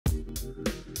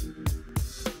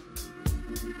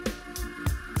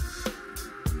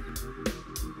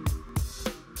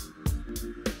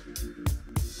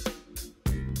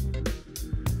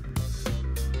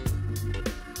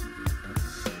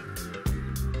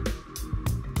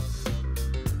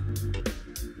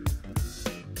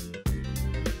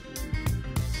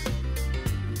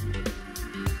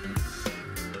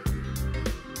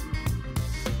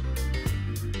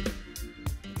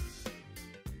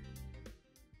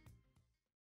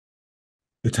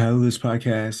The title of this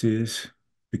podcast is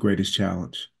The Greatest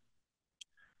Challenge.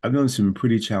 I've done some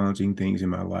pretty challenging things in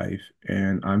my life,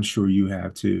 and I'm sure you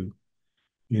have too.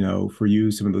 For you,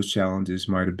 some of those challenges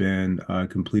might have been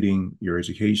completing your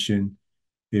education.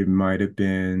 It might have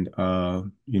been,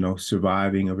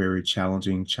 surviving a very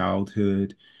challenging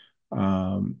childhood.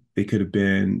 It could have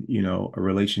been, a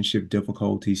relationship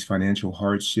difficulties, financial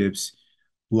hardships,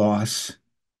 loss,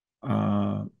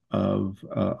 of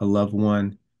a loved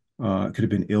one. It could have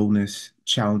been illness,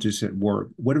 challenges at work,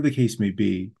 whatever the case may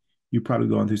be. You've probably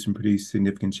gone through some pretty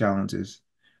significant challenges.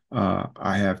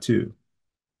 I have too.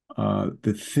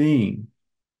 The thing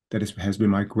that has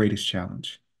been my greatest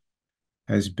challenge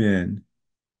has been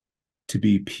to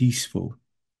be peaceful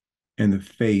in the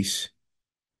face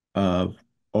of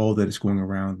all that is going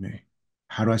around me.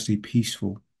 How do I stay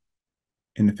peaceful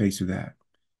in the face of that?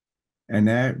 And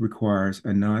that requires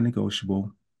a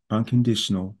non-negotiable,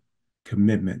 unconditional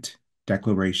commitment,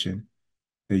 declaration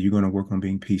that you're going to work on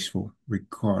being peaceful,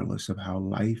 regardless of how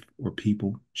life or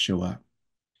people show up.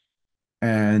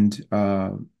 And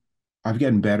I've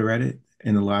gotten better at it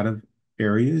in a lot of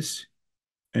areas.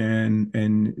 But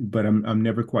I'm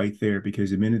never quite there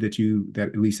because the minute that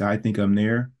at least I think I'm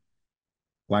there,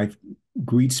 life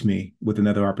greets me with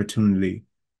another opportunity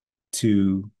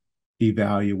to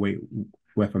evaluate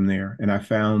if I'm there. And I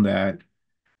found that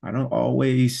I don't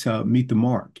always meet the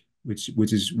mark, which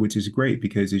is great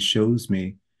because it shows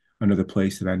me another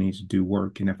place that I need to do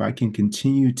work. And if I can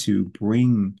continue to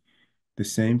bring the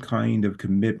same kind of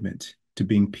commitment to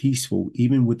being peaceful,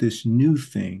 even with this new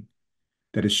thing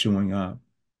that is showing up,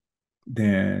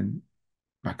 then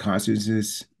my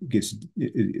consciousness gets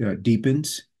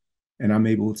deepens, and I'm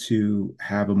able to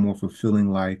have a more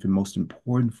fulfilling life, and most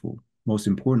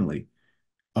importantly,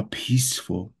 a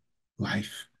peaceful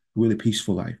life, really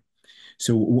peaceful life.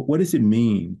 So what does it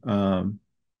mean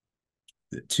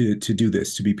to do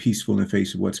this, to be peaceful in the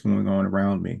face of what's going on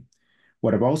around me?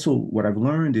 What I've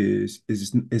learned is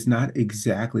not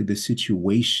exactly the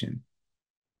situation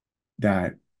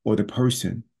that or the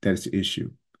person that's the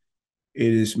issue.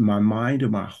 It is my mind or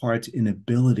my heart's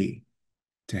inability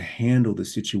to handle the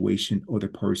situation or the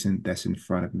person that's in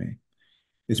front of me.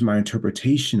 It's my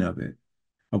interpretation of it,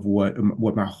 of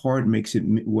what my heart makes it,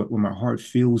 what my heart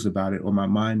feels about it, or my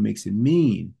mind makes it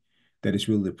mean, that is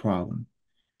really the problem.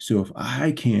 So if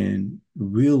I can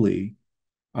really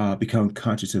become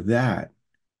conscious of that,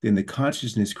 then the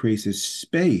consciousness creates a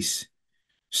space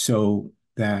so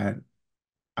that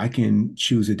I can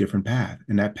choose a different path,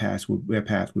 and that path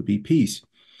would be peace.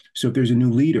 So if there's a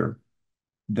new leader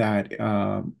that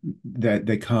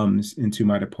comes into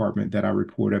my department that I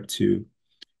report up to,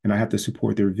 and I have to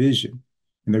support their vision.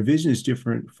 And their vision is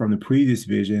different from the previous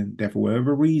vision that for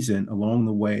whatever reason along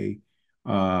the way,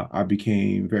 I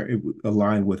became very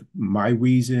aligned with my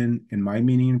reason and my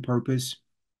meaning and purpose,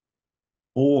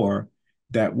 or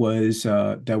that was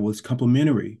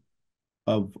complementary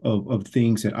of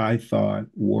things that I thought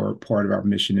were part of our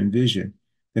mission and vision.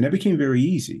 Then that became very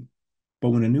easy. But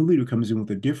when a new leader comes in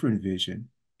with a different vision,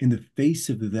 in the face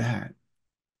of that,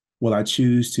 will I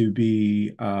choose to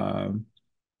be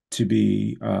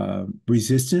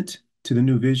resistant to the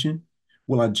new vision?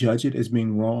 Will I judge it as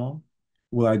being wrong?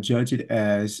 Will I judge it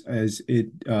as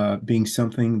it being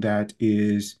something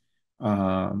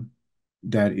um,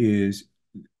 that is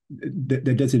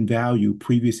that doesn't value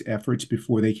previous efforts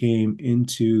before they came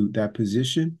into that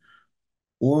position?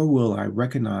 Or will I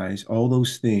recognize all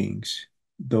those things,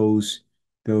 those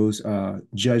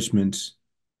judgments,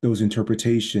 those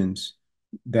interpretations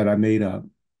that I made up?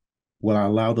 Will I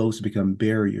allow those to become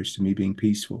barriers to me being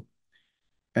peaceful?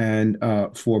 And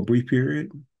for a brief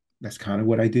period, that's kind of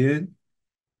what I did.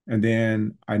 And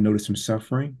then I noticed some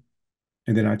suffering.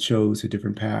 And then I chose a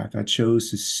different path. I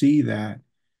chose to see that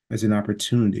as an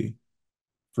opportunity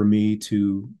for me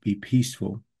to be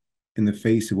peaceful in the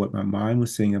face of what my mind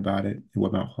was saying about it and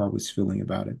what my heart was feeling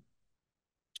about it.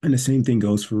 And the same thing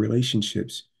goes for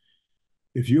relationships.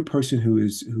 If you're a person who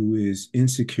is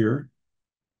insecure,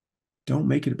 don't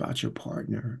make it about your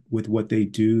partner with what they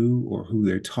do or who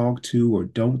they talk to or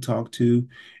don't talk to.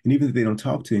 And even if they don't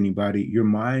talk to anybody, your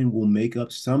mind will make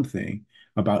up something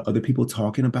about other people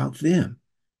talking about them,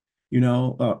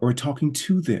 or talking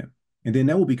to them. And then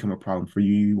that will become a problem for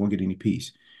you. You won't get any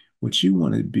peace. What you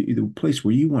want to be, the place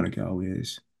where you want to go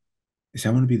is I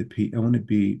want to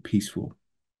be peaceful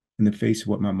in the face of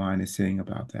what my mind is saying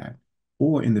about that,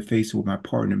 or in the face of what my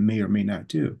partner may or may not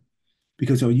do.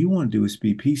 Because all you want to do is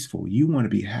be peaceful. You want to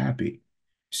be happy.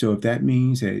 So if that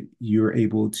means that you're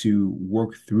able to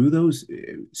work through those,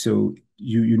 so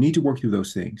you need to work through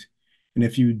those things. And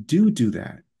if you do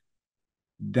that,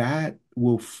 that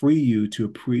will free you to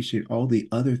appreciate all the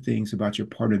other things about your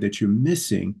partner that you're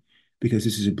missing because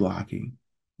this is blocking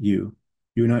you.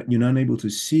 You're not able to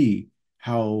see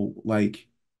how like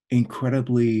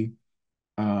incredibly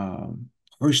um,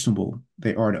 personable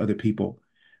they are to other people,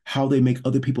 how they make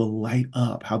other people light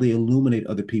up, how they illuminate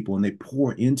other people and they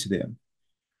pour into them.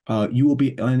 You will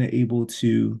be unable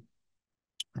to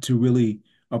really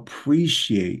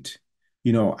appreciate,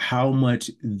 how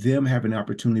much them having an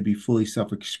opportunity to be fully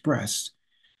self-expressed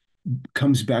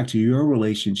comes back to your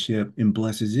relationship and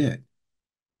blesses it.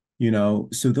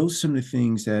 So those are some of the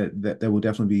things that will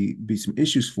definitely be some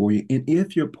issues for you. And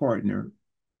if your partner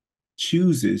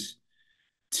chooses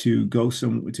to go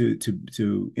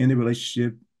to end the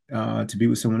relationship, to be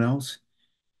with someone else,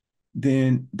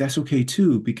 then that's okay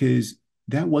too, because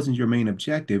that wasn't your main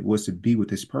objective, was to be with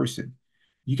this person.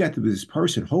 You got to be this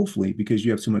person, hopefully, because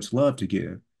you have so much love to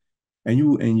give, and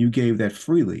you gave that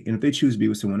freely. And if they choose to be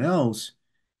with someone else,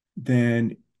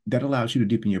 then that allows you to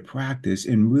deepen your practice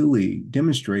and really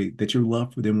demonstrate that your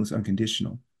love for them was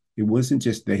unconditional. It wasn't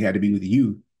just they had to be with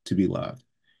you to be loved.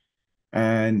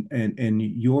 And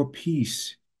your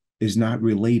peace is not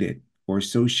related or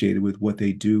associated with what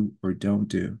they do or don't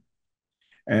do.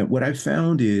 And what I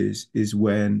found is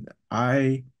when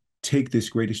I take this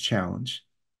greatest challenge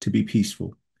to be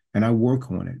peaceful and I work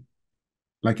on it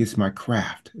like it's my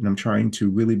craft and I'm trying to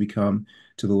really become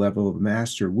to the level of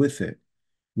master with it.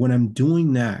 When I'm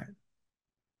doing that,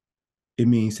 it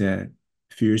means that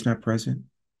fear is not present.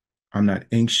 I'm not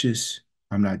anxious.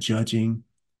 I'm not judging.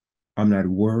 I'm not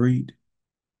worried.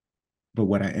 But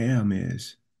what I am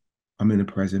is I'm in the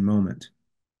present moment.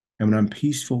 And when I'm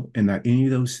peaceful and not any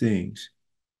of those things,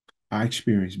 I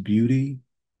experience beauty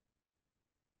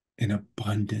and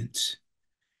abundance.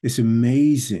 It's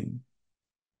amazing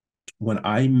when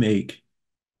I make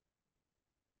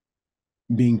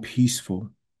being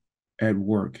peaceful at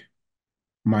work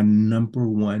my number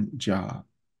one job,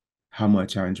 how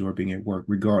much I enjoy being at work,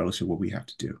 regardless of what we have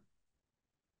to do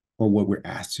or what we're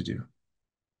asked to do,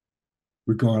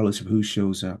 regardless of who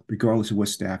shows up, regardless of what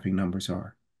staffing numbers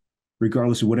are,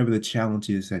 regardless of whatever the challenge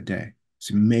is that day. It's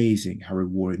amazing how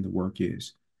rewarding the work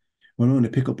is. When I'm on the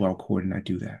pickleball court and I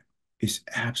do that, it's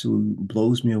absolutely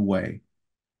blows me away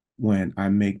when I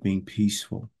make being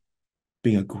peaceful,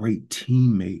 being a great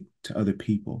teammate to other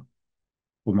people,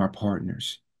 with my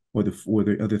partners, or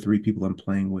the other three people I'm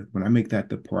playing with. When I make that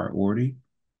the priority,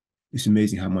 it's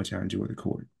amazing how much I enjoy the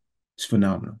court. It's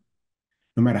phenomenal.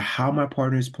 No matter how my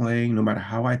partner is playing, no matter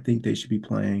how I think they should be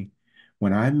playing,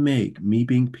 when I make me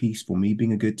being peaceful, me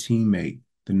being a good teammate,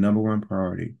 the number one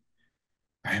priority,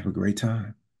 I have a great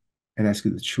time. And that's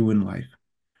the true in life.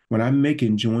 When I make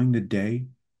enjoying the day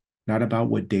not about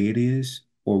what day it is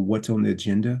or what's on the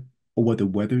agenda or what the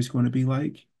weather is going to be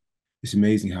like, it's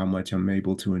amazing how much I'm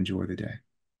able to enjoy the day.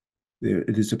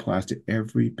 This applies to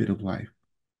every bit of life.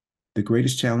 The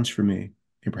greatest challenge for me,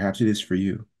 and perhaps it is for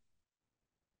you,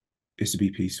 is to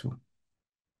be peaceful.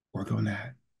 Work on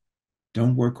that.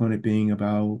 Don't work on it being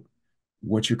about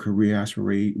what your career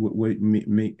aspirate,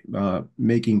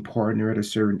 making partner at a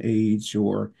certain age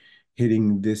or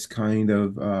hitting this kind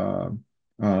of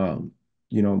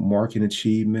mark and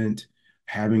achievement,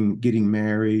 getting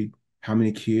married, how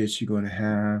many kids you're going to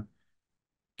have.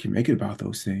 You can make it about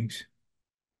those things.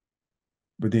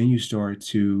 But then you start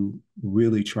to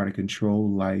really try to control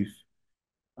life,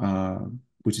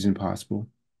 which is impossible.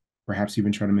 Perhaps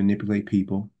even try to manipulate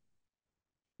people,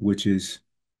 which is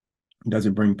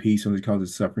doesn't bring peace, only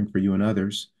causes suffering for you and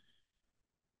others.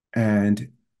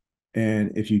 And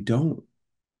and if you don't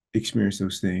experience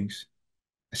those things,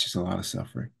 it's just a lot of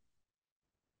suffering.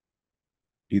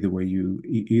 Either way you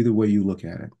look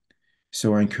at it.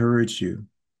 So I encourage you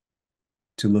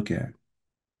to look at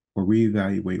or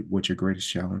reevaluate what your greatest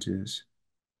challenge is.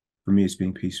 For me, it's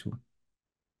being peaceful.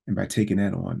 And by taking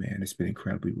that on, man, it's been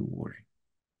incredibly rewarding.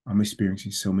 I'm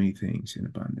experiencing so many things in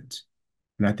abundance.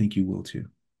 And I think you will too.